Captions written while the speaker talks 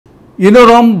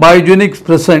Innora Biogenics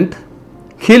present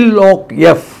Hillock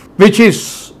F, which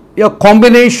is a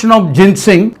combination of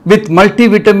ginseng with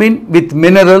multivitamin, with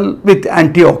mineral, with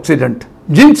antioxidant.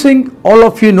 Ginseng, all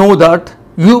of you know that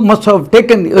you must have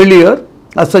taken earlier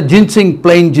as a ginseng,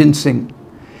 plain ginseng.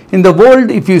 In the world,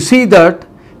 if you see that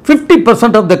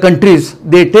 50% of the countries,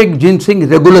 they take ginseng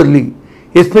regularly,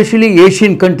 especially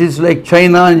Asian countries like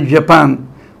China and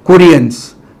Japan,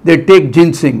 Koreans, they take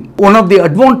ginseng. One of the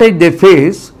advantage they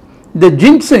face, the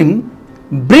ginseng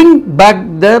bring back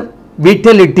their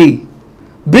vitality,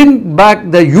 bring back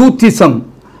the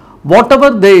youthism.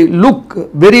 Whatever they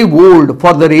look very old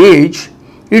for their age,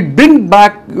 it bring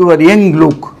back your young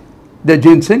look, the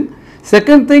ginseng.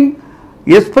 Second thing,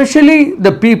 especially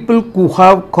the people who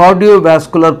have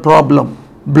cardiovascular problem,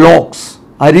 blocks,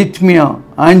 arrhythmia,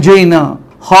 angina,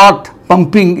 heart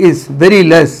pumping is very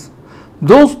less.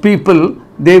 Those people,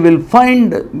 they will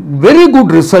find very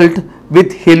good result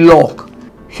with Hillock.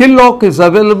 Hillock is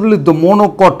available with the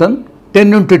monocotton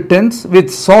 10x10s with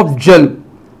Softgel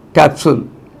capsule.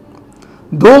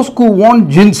 Those who want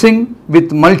ginseng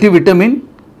with multivitamin,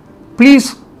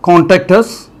 please contact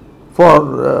us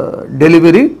for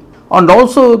delivery, and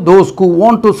also those who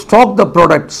want to stock the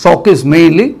product, stockists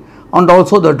mainly, and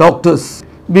also the doctors.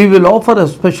 We will offer a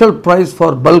special price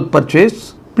for bulk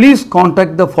purchase. Please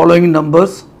contact the following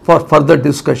numbers for further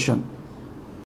discussion.